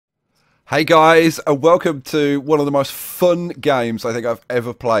Hey guys, and welcome to one of the most fun games I think I've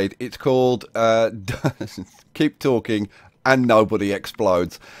ever played. It's called Keep Talking and Nobody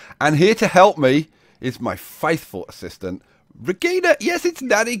Explodes. And here to help me is my faithful assistant, Regina. Yes, it's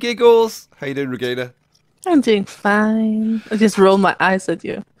Nanny Giggles. How you doing, Regina? I'm doing fine. I just rolled my eyes at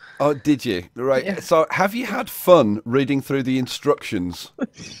you. Oh, did you? Right. Yeah. So, have you had fun reading through the instructions?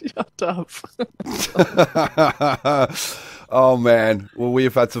 Shut up. Oh man, well we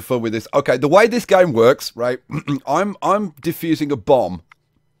have had some fun with this. Okay, the way this game works, right? I'm defusing a bomb,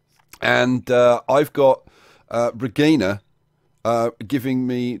 and I've got Regina giving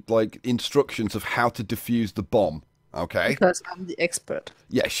me like instructions of how to defuse the bomb. Okay. Because I'm the expert.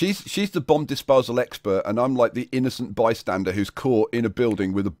 Yeah, she's the bomb disposal expert, and I'm like the innocent bystander who's caught in a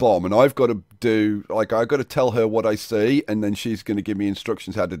building with a bomb, and I've got to do like I've got to tell her what I see, and then she's going to give me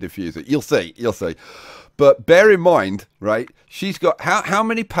instructions how to defuse it. You'll see, you'll see. But bear in mind, right? She's got how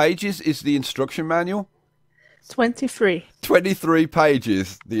many pages is the instruction manual? 23. 23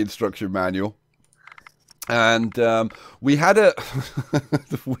 pages, the instruction manual. And we had a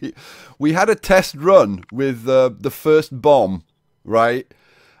we had a test run with the first bomb, right?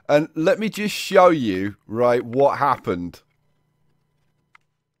 And let me just show you, right, what happened.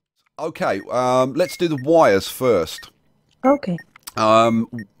 Okay, let's do the wires first. Okay. Um,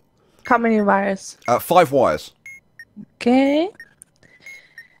 How many wires? 5 wires. Okay.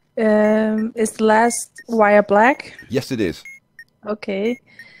 Is the last wire black? Yes, it is. Okay.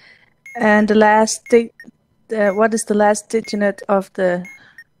 And the what is the last digit of the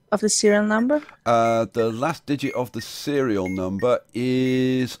serial number? The last digit of the serial number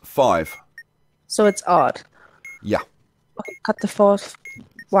is 5. So it's odd. Yeah. Okay, cut the fourth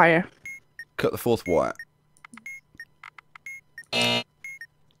wire. Cut the 4th wire.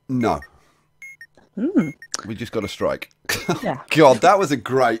 No. We just got a strike. Yeah. God, that was a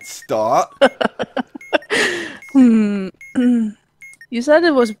great start. You said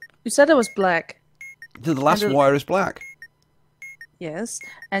it was black. The last wire is black. Yes,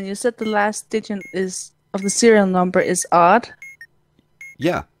 and you said the last digit of the serial number is odd.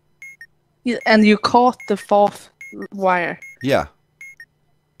 Yeah. And you caught the fourth wire. Yeah.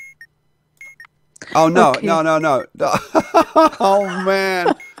 Oh no, Okay. no. Oh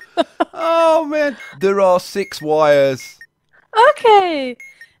man. Oh man. There are 6 wires. Okay.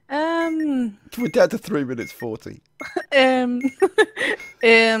 We're down to 3 minutes 40. Um.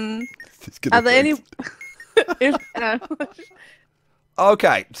 It's gonna Are there any? take- if,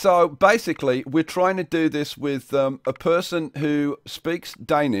 Okay, so basically, we're trying to do this with a person who speaks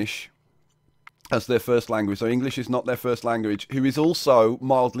Danish as their first language, so English is not their first language, who is also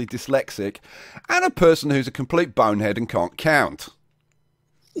mildly dyslexic, and a person who's a complete bonehead and can't count.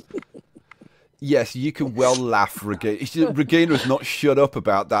 Yes, you can well laugh, Regina. Regina has not shut up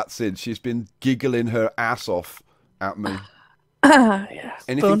about that since. She's been giggling her ass off at me. yeah.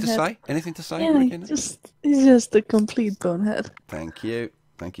 Anything to Bonehead. say? Anything to say, Yeah, Regina? he's just a complete bonehead. Thank you.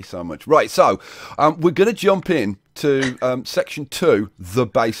 Thank you so much. Right, so we're going to jump in to section 2, the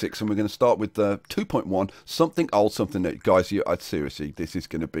basics, and we're going to start with 2.1, something old, something new. Guys, seriously, this is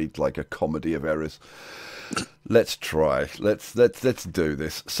going to be like a comedy of errors. Let's try. Let's do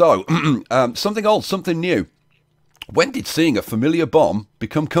this. So, something old, something new. When did seeing a familiar bomb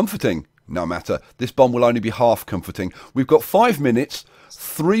become comforting? No matter. This bomb will only be half comforting. We've got 5 minutes,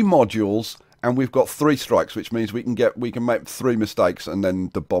 3 modules, and we've got 3 strikes, which means we can make 3 mistakes and then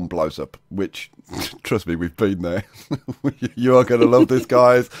the bomb blows up. Which, trust me, we've been there. You are going to love this,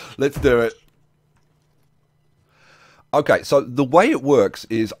 guys. Let's do it. Okay, so the way it works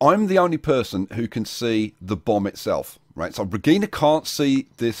is I'm the only person who can see the bomb itself, right? So Regina can't see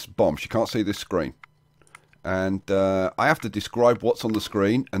this bomb. She can't see this screen. And I have to describe what's on the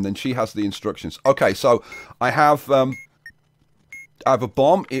screen, and then she has the instructions. Okay, so I have a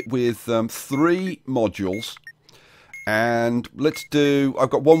bomb with 3 modules, and I've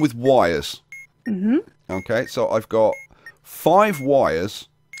got one with wires. Okay, so I've got 5 wires.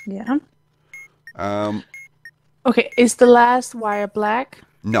 Yeah. Um, Okay. Is the last wire black?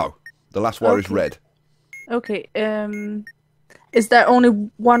 no, the last wire is Okay. red. Okay. Is there only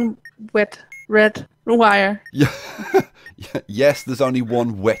one wet red wire? Yeah. Yes, there's only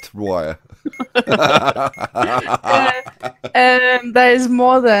one wet wire. There is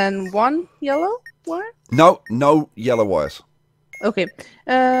more than one yellow wire? No yellow wires. Okay.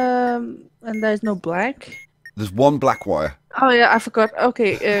 And there's no black. There's one black wire. Oh yeah, I forgot.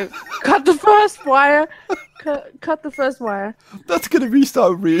 Okay, cut the first wire. Cut the first wire. That's going to be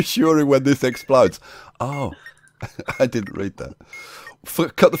so reassuring when this explodes. Oh, I didn't read that.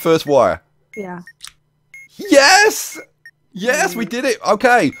 Cut the first wire. Yeah. Yes! Yes, we did it.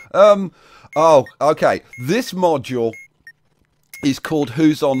 Okay. Okay. This module is called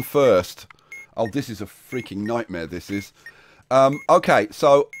Who's On First. Oh, this is a freaking nightmare, this is. Okay,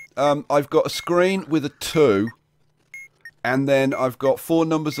 so I've got a screen with a 2, and then I've got 4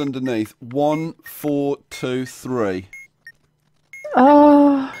 numbers underneath. 1, 4, 2, 3.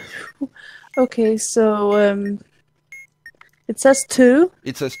 Oh, okay, so it says 2.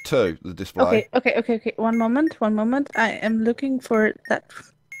 It says 2, the display. Okay. One moment. I am looking for that.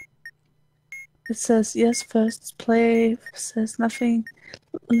 It says yes, first play. Says nothing.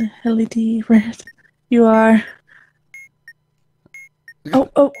 LED red. You are.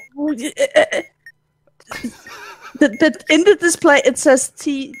 Oh. In the display it says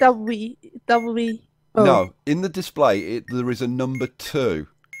TW. No, in the display there is a number 2.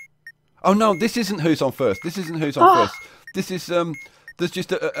 Oh no, this isn't Who's On First. This isn't Who's On First. This is there's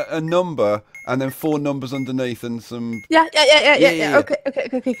just a number and then 4 numbers underneath and some. Yeah. Okay.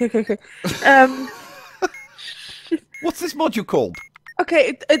 What's this module called?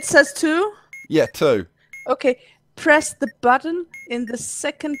 Okay, it says 2. Yeah, 2. Okay, press the button in the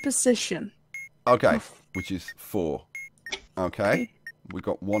second position. Okay, which is 4. Okay, we've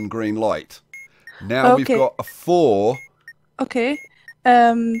got 1 green light. Now we've got a 4. Okay,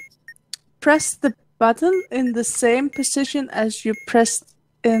 press the button in the same position as you pressed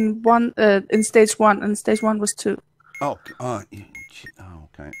in stage 1, and stage 1 was 2. Okay.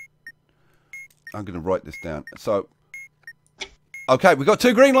 I'm going to write this down. So, okay, we've got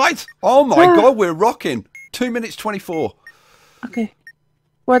 2 green lights. Oh my God, we're rocking. 2 minutes 24. Okay,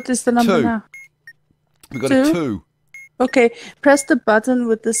 what is the number 2. now? We've got a 2. Okay, press the button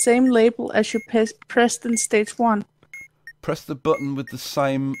with the same label as you pressed in stage 1. Press the button with the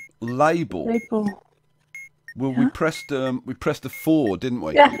same label. Well, we pressed a 4, didn't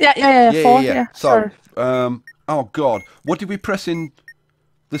we? Yeah. 4. Yeah. So, oh God, what did we press in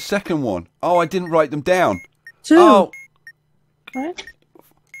the second one? Oh, I didn't write them down. 2. Oh, right.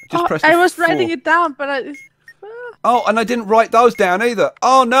 Just pressed. I was 4. writing it down, but I. Oh, and I didn't write those down either.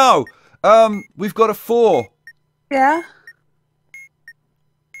 Oh no. We've got a 4. Yeah.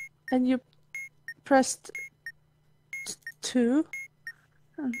 And you pressed 2.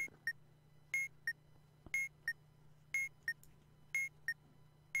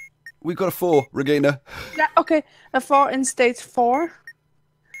 We've got a 4, Regina. Yeah, okay. A 4 in stage 4.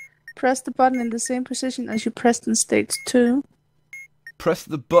 Press the button in the same position as you pressed in stage 2. Press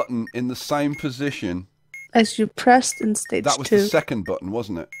the button in the same position as you pressed in stage 2. That was the second button,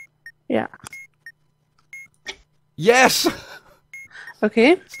 wasn't it? Yeah. Yes!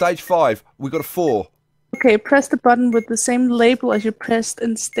 Okay. Stage 5. We got a 4. Okay, press the button with the same label as you pressed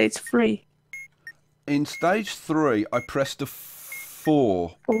in stage 3. In stage 3, I pressed a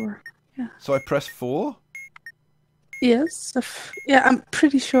 4. 4. Yeah. So I pressed 4? Yes. Yeah, I'm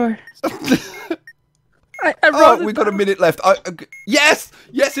pretty sure. I wrote it we got a minute left. Yes!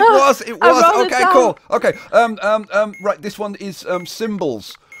 Yes, it was! It I was! wrote it Okay, down. cool. Okay, right, this one is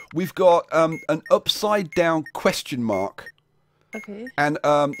symbols. We've got an upside down question mark. Okay. And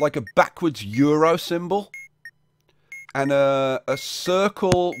like a backwards euro symbol. And a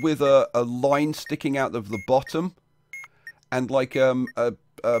circle with a line sticking out of the bottom. And like a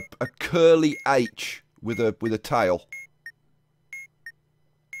curly H with a tail.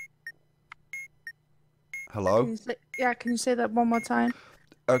 Hello? Can you say that one more time?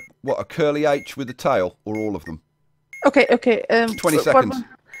 What, a curly H with a tail, or all of them? Okay. 20 seconds.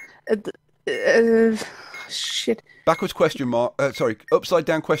 Shit. Backwards question mark. Sorry, upside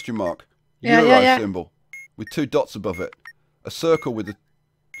down question mark. Yeah, Euro symbol with 2 dots above it. A circle with a.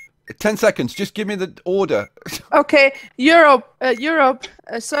 10 seconds. Just give me the order. Okay, Europe. A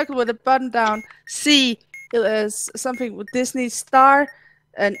circle with a button down. C is something with Disney star,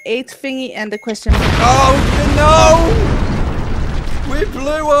 an 8 thingy, and a question mark. Oh no! We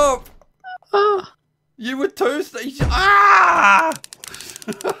blew up. Oh. You were 2 stages. Ah!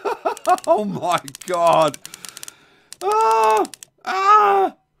 Oh my God.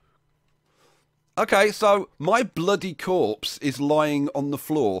 Ah! Okay, so my bloody corpse is lying on the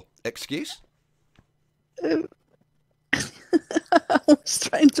floor. Excuse? I was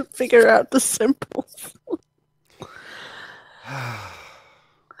trying to figure out the symbols.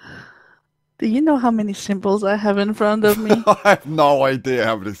 Do you know how many symbols I have in front of me? I have no idea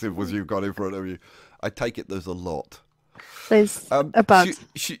how many symbols you've got in front of you. I take it there's a lot. There's about.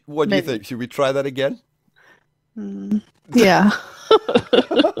 What do you think? Should we try that again? Yeah.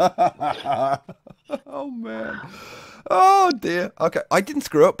 Oh man. Oh dear. Okay, I didn't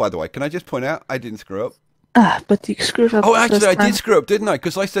screw up, by the way. Can I just point out I didn't screw up? But you screwed up. Oh, the actually, first I time. did screw up, didn't I?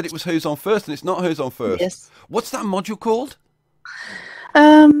 Because I said it was who's on first, and it's not who's on first. Yes. What's that module called?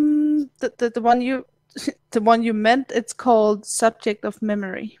 The one you the one you meant, it's called subject of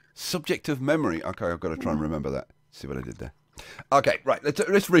memory. Subject of memory. Okay, I've got to try and remember that. See what I did there. Okay, right. Let's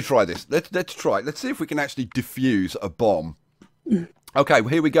retry this. Let's try. Let's see if we can actually defuse a bomb. Okay, well,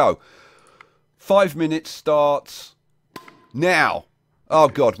 here we go. 5 minutes starts now. Oh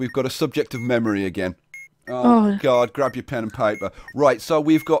God, we've got a subject of memory again. Oh God, grab your pen and paper. Right, so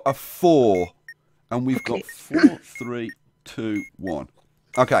we've got a 4, and we've got 4, 3, 2, 1.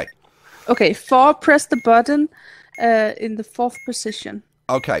 Okay. Okay, 4. Press the button in the 4th position.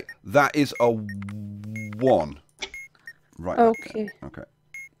 Okay, that is a 1. Right. Okay.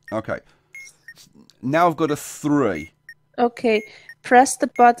 Okay. Now I've got a 3. Okay, press the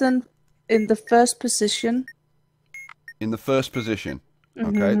button in the 1st position. In the 1st position.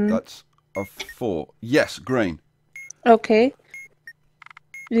 Okay, that's a 4. Yes, green. Okay.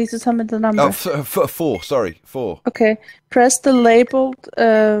 You need to tell me the number. Oh, 4. Sorry, 4. Okay, press the labeled.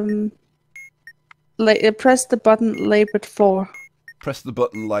 Press the button labeled 4. Press the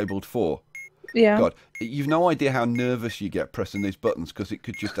button labelled 4. Yeah. God, you've no idea how nervous you get pressing these buttons because it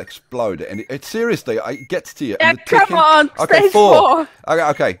could just explode. And it seriously, it gets to you. Yeah, And the come ticking... on. Okay, Stage 4. 4.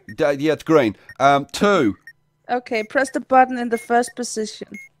 Okay. Yeah, it's green. 2. Okay, press the button in the 1st position.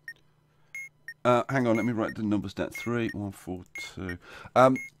 Hang on, let me write the numbers down. 3, 1, 4, 2.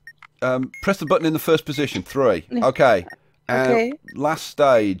 Press the button in the 1st position. 3. Okay. Okay. Last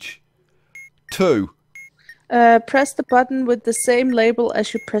stage. 2. Press the button with the same label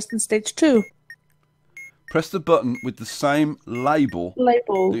as you pressed in stage 2. Press the button with the same label.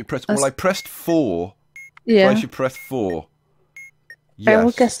 Label. That you press. Well, I pressed 4. Yeah. So I should press 4. Yes. I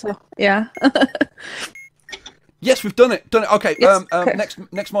would guess so. Yeah. Yes, we've done it. Okay. Yes, okay. Next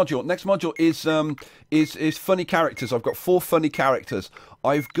module. Next module is funny characters. I've got 4 funny characters.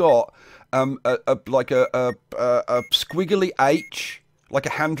 I've got a squiggly H, like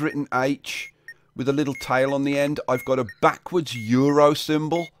a handwritten H, with a little tail on the end. I've got a backwards euro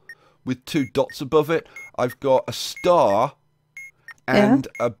symbol with 2 dots above it. I've got a star and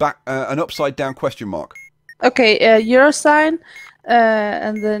an upside down question mark. Okay, euro sign,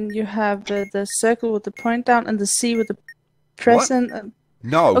 and then you have the circle with the point down and the C with the crescent.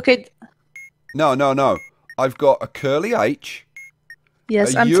 No. Okay. No. I've got a curly H.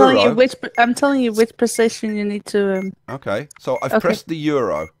 Yes, I'm telling you which position you need to. Okay, so I've pressed the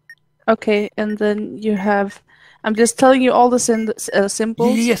euro. Okay, and then you have. I'm just telling you all the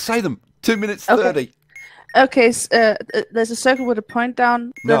symbols. Yeah, say them. 2 minutes 30. Okay, there's a circle with a point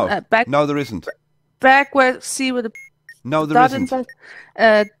down. No, then, no, there isn't. Backward C with a no, there isn't.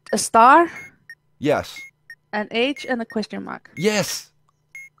 A star. Yes. An H and a question mark. Yes.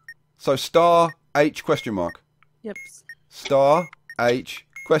 So star H question mark. Yep. Star H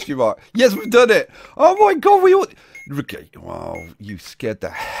question mark. Yes, we've done it. Oh my God, we all. Okay. Wow, you scared the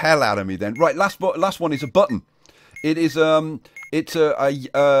hell out of me then. Right, last one is a button. It is it's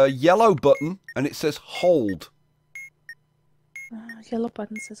a yellow button and it says hold. Yellow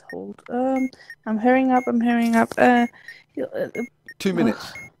button says hold. I'm hurrying up. 2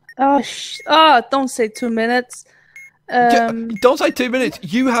 minutes. Don't say 2 minutes. Don't say 2 minutes.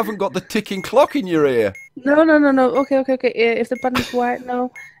 You haven't got the ticking clock in your ear. No. Okay. If the button is white,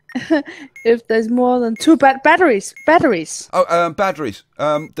 no. If there's more than 2 batteries. Oh, batteries.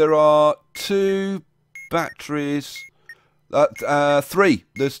 There are 2 batteries. 3.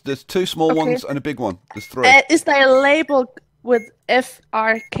 There's 2 small ones and a big one. There's 3. Is there a label with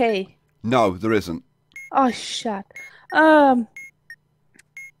FRK? No, there isn't. Oh shit. You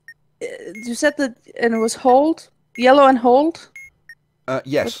said that, and it was hold, yellow and hold.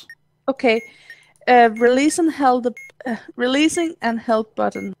 Yes. Okay. Releasing and held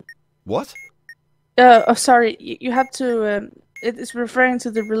button. What? Sorry. You have to. It is referring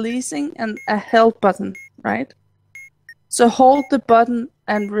to the releasing and a held button, right? So hold the button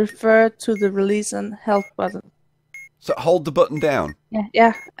and refer to the release and held button. So hold the button down.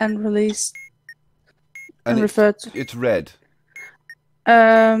 Yeah, and release. And refer to. It's red.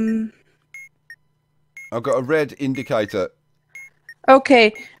 I've got a red indicator.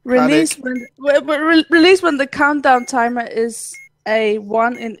 Okay, release when the countdown timer is a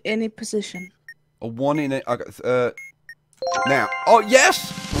 1 in any position. A 1 in it. Now. Oh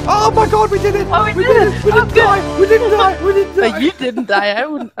yes! Oh my God, we did it! Oh, we did it! We didn't die! We didn't die! You didn't die.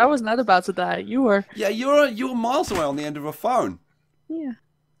 I was not about to die. You were. Yeah, you were miles away on the end of a phone. Yeah.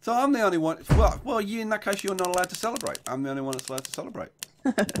 So I'm the only one. Well, you in that case, you're not allowed to celebrate. I'm the only one that's allowed to celebrate.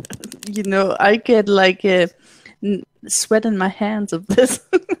 I get like sweat in my hands of this.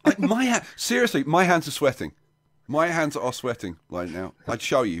 Seriously, my hands are sweating. My hands are sweating right now. I'd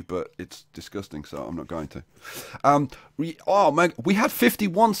show you, but it's disgusting, so I'm not going to. Oh man, we had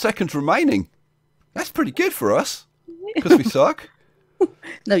 51 seconds remaining. That's pretty good for us, because we suck.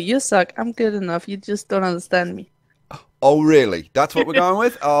 No, you suck. I'm good enough. You just don't understand me. Oh really? That's what we're going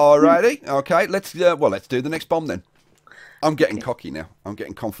with? Alrighty. Okay, let's do the next bomb then. I'm getting cocky now. I'm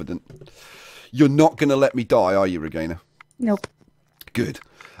getting confident. You're not going to let me die, are you, Regina? Nope. Good.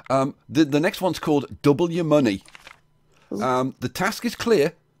 The next one's called Double Your Money. The task is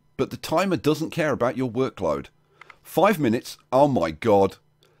clear, but the timer doesn't care about your workload. 5 minutes. Oh my god.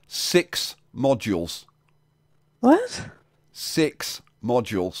 6 modules. What? 6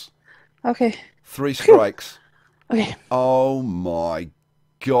 modules. Okay. 3 strikes. Okay. Oh my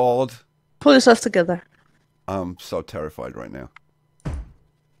god. Pull yourself together. I'm so terrified right now.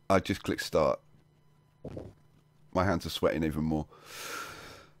 I just clicked start. My hands are sweating even more.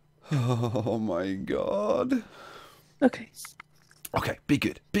 Oh my god. Okay. Okay, be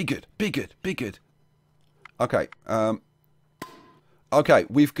good, be good, be good, be good. Okay, okay,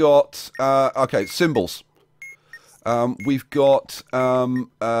 we've got, okay, symbols. We've got,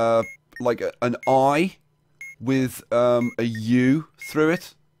 like an I with, a U through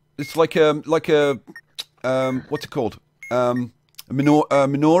it. It's like a, what's it called? A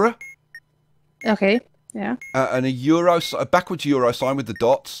menorah. Okay, yeah. And a backwards euro sign with the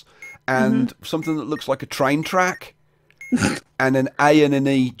dots, and something that looks like a train track, and an A and an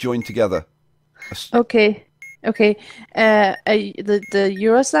E joined together. Okay, okay. The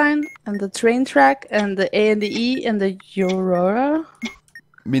euro sign and the train track and the A and the E and the Aurora.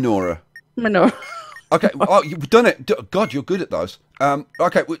 Menorah. Menorah. Okay, oh, you've done it. God, you're good at those.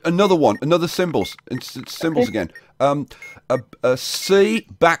 Okay, another one, another symbols. It's symbols again. A C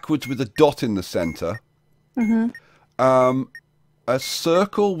backwards with a dot in the center. A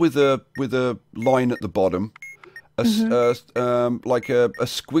circle with a line at the bottom. Like a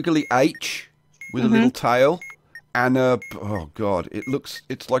squiggly H with a little tail, and oh god,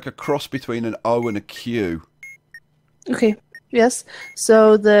 it's like a cross between an O and a Q. Okay. Yes.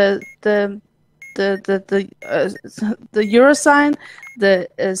 So the euro sign,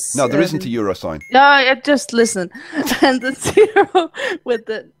 no, there isn't a euro sign. No, just listen. And the zero with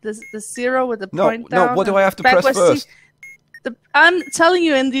the zero with the point down. No, what do I have to press first? I'm telling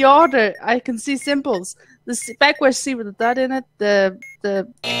you in the order. I can see symbols. The backwards C with the dot in it.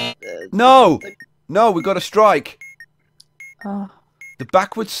 No, we got a strike. Oh. The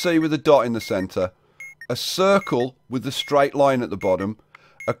backwards C with a dot in the center, a circle with a straight line at the bottom,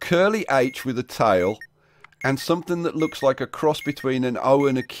 a curly H with a tail, and something that looks like a cross between an O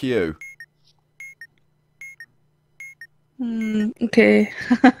and a Q. Okay.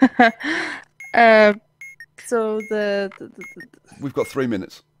 So we've got 3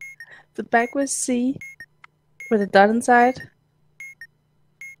 minutes. The backwards C with a dot inside.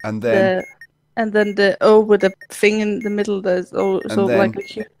 And then the O with a thing in the middle. There's O, so then, like a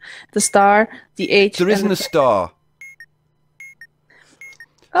Q. The star, the H. There isn't a star.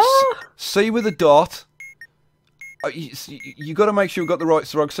 Oh. C with a dot. You got to make sure you've got the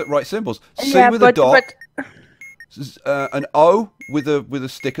right symbols. C with a dot. An O with a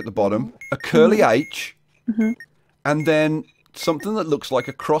stick at the bottom. A curly H. And then something that looks like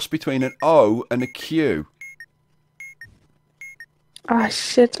a cross between an O and a Q. Ah,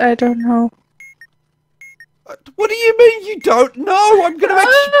 shit, I don't know. What do you mean you don't know? I'm going to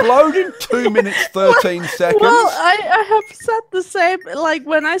explode in 2 minutes, 13 seconds. Well, I have said the same. Like,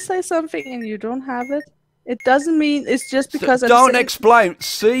 when I say something and you don't have it, it doesn't mean it's just because Don't explain.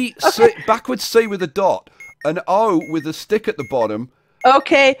 C, backwards C with a dot. An O with a stick at the bottom.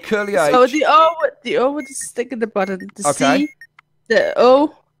 Okay. Curly H. So the O with the stick at the bottom. The C, the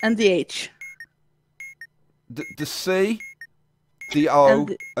O, and the H. The C, the O,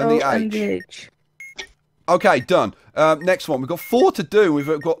 and the H. Okay, done. Next one. We've got 4 to do.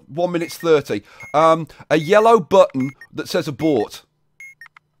 We've got 1 minute 30. A yellow button that says abort.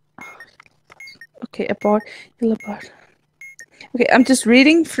 Okay, abort. Yellow button. Okay, I'm just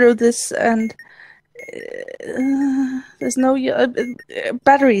reading through this and there's no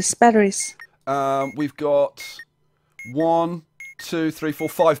batteries. We've got 1, 2, 3, 4,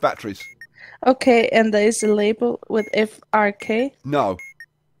 5 batteries. Okay, and there is a label with FRK. No.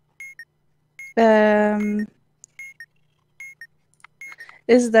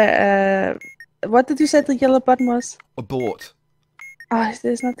 Is there what did you say the yellow button was? Abort. Ah,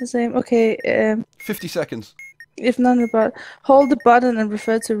 it's not the same. Okay. 50 seconds. If none about hold the button and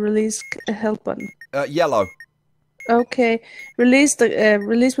refer to release help button. Yellow. Okay. Release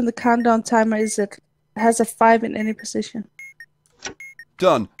when the countdown timer is at has a 5 in any position.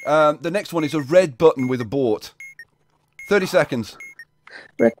 Done. The next one is a red button with abort. 30 seconds.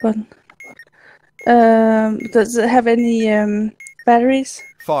 Red button. Does it have any batteries?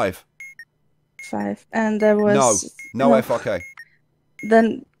 5. 5. And there was... No FRK.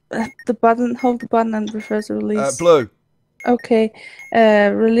 Then the button, hold the button and reverse release. Blue. Okay.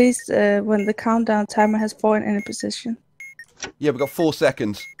 Release when the countdown timer has 4 in any position. Yeah, we've got 4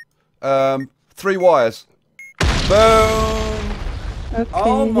 seconds. 3 wires. Boom! Okay.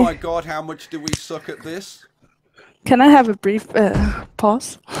 Oh my god, how much do we suck at this? Can I have a brief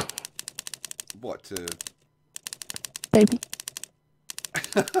pause? What? Baby.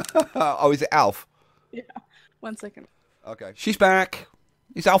 Oh, is it Alf? Yeah. 1 second. Okay. She's back.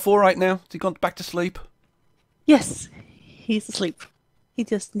 Is Alf all right now? Has he gone back to sleep? Yes. He's asleep. He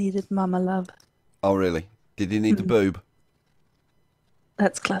just needed mama love. Oh, really? Did he need the boob?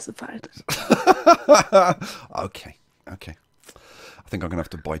 That's classified. Okay. I think I'm going to have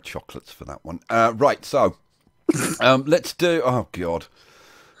to buy chocolates for that one. Right, so let's do... Oh, God.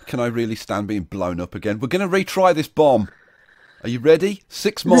 Can I really stand being blown up again? We're going to retry this bomb. Are you ready?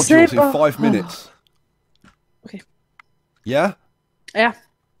 6 modules in 5 minutes. Okay. Yeah? Yeah.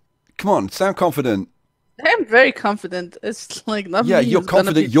 Come on, sound confident. I'm very confident. It's like not Yeah, me you're who's gonna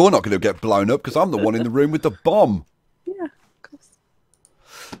confident be... you're not going to get blown up because I'm the one in the room with the bomb. Yeah, of course.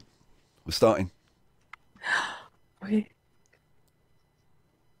 We're starting. Okay.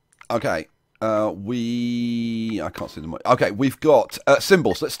 Okay. I can't see them. Okay, we've got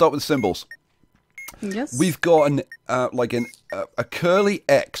symbols. Let's start with the symbols. Yes. We've got a curly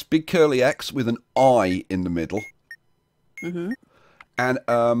X, big curly X with an I in the middle. Mm-hmm. And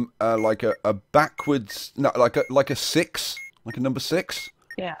like a backwards, no, like a 6, like a number 6.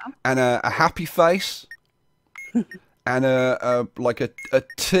 Yeah. And a happy face. And like a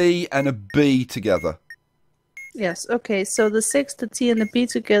T and a B together. Yes. Okay. So the 6, the T, and the B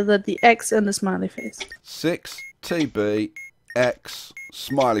together, the X, and the smiley face. 6 TB X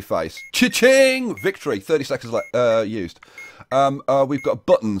smiley face. Cha-ching! Victory. 30 seconds used. We've got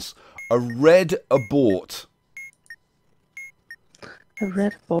buttons. A red abort. A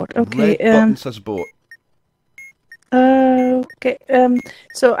red board. Okay. Red button says abort. Okay.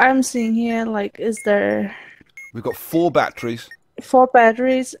 So I'm seeing here, like, is there We've got 4 batteries. 4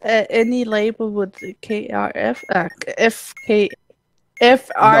 batteries? Any label with KRF? FK?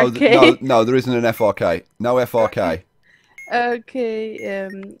 FRK? No, there isn't an FRK. No FRK. Okay.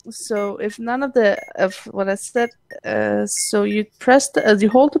 So if none of what I said, so you press you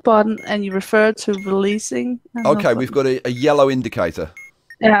hold the button and you refer to releasing. Okay, we've got a yellow indicator.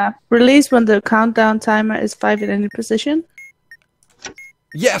 Yeah, release when the countdown timer is 5 in any position.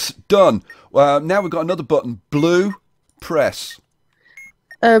 Yes, done. Now we've got another button. Blue, press.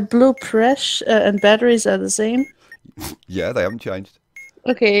 Blue press and batteries are the same. Yeah, they haven't changed.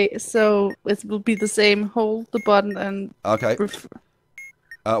 Okay, so it will be the same. Hold the button and... Okay.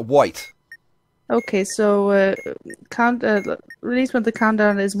 White. Okay, so release when the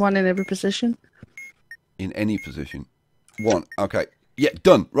countdown is 1 in every position. In any position. 1. Okay. Yeah,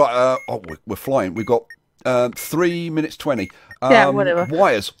 done. Right. We're flying. We've got 3 minutes 20. Yeah, whatever.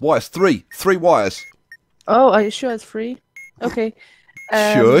 Wires. 3 wires. Oh, are you sure it's 3? Okay.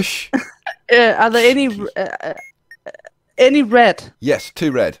 Shush. Are there any red? Yes,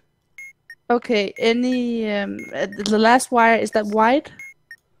 2 red. Okay. Any the last wire, is that white?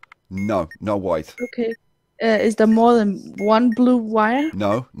 No white. Okay. Is there more than 1 blue wire?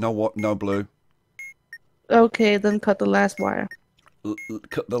 No blue. Okay, then cut the last wire.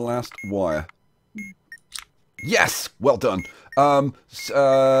 Cut the last wire. Yes, well done.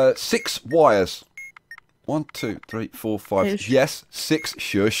 6 wires. 1, 2, 3, 4, 5. Shush. Yes, 6.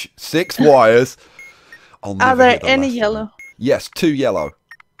 Shush. 6 wires. Are there any yellow? One. Yes, 2 yellow.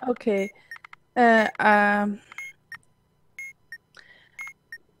 Okay. Are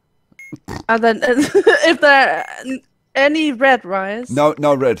there if there are any red wires? No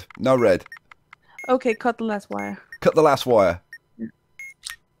red. No red. Okay, cut the last wire. Cut the last wire.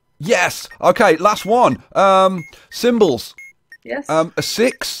 Yes. Okay, last one. Symbols. Yes. A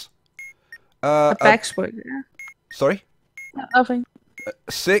 6. A backwards. Yeah. Sorry. Nothing.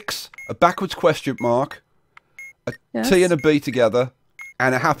 6. A backwards question mark. A Yes. T and a B together,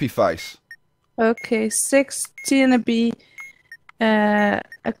 and a happy face. Okay, 6 T and a B, a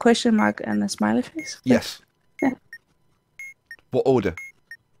question mark and a smiley face. Yes. Yeah. What order?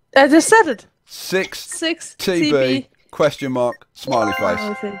 I just said it. 6 TB. TB question mark smiley face.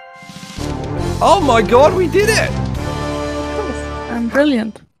 Okay. Oh my God, we did it! I'm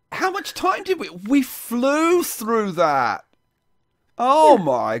brilliant. How much time did we? We flew through that. Oh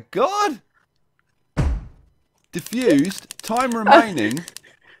my God. Diffused. Time remaining.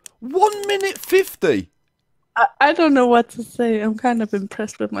 1 minute 50. I don't know what to say. I'm kind of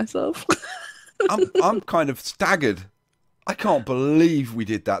impressed with myself. I'm kind of staggered. I can't believe we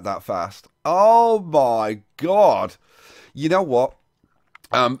did that fast. Oh my god. You know what?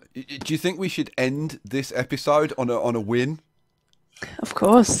 Do you think we should end this episode on a win? Of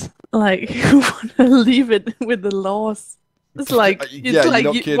course. Like, you want to leave it with the loss. It's like, Yeah, you're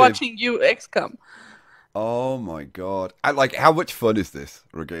not kidding. watching you XCOM. Oh my god! And like, how much fun is this,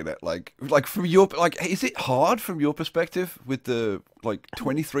 Regina? Like from your is it hard from your perspective with the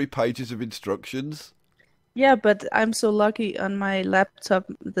 23 pages of instructions? Yeah, but I'm so lucky on my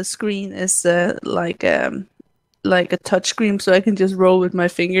laptop. The screen is like a touch screen, so I can just roll with my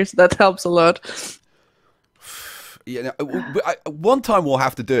fingers. That helps a lot. Yeah, one time we'll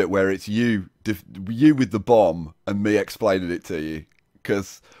have to do it where it's you with the bomb and me explaining it to you.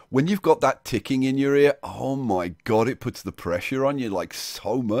 Because when you've got that ticking in your ear, oh my god, it puts the pressure on you like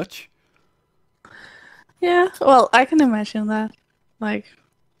so much. Yeah, well, I can imagine that. Like,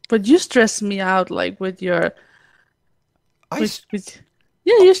 but you stress me out, like with your. Yeah,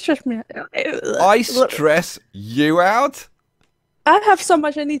 you stress me out. I stress you out? I have so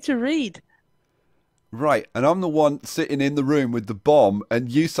much I need to read. Right, and I'm the one sitting in the room with the bomb, and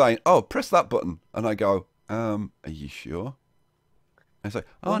you saying, "Oh, press that button," and I go, "Are you sure?" And it's like,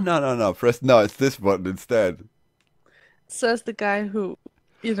 "Oh no, press no, it's this button instead." Says the guy who,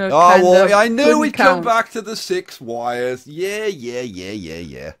 Oh, well, I knew we'd come back to the 6 wires. Yeah.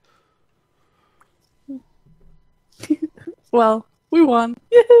 Well, we won.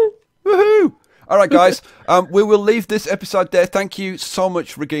 Woohoo! All right, guys. We will leave this episode there. Thank you so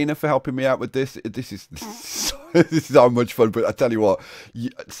much, Regina, for helping me out with this. This is so much fun. But I tell you what,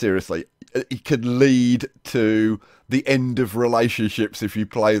 seriously, it could lead to the end of relationships if you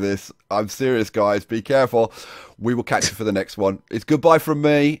play this. I'm serious, guys. Be careful. We will catch you for the next one. It's goodbye from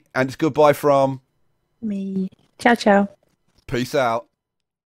me, and it's goodbye from me. Ciao, ciao. Peace out.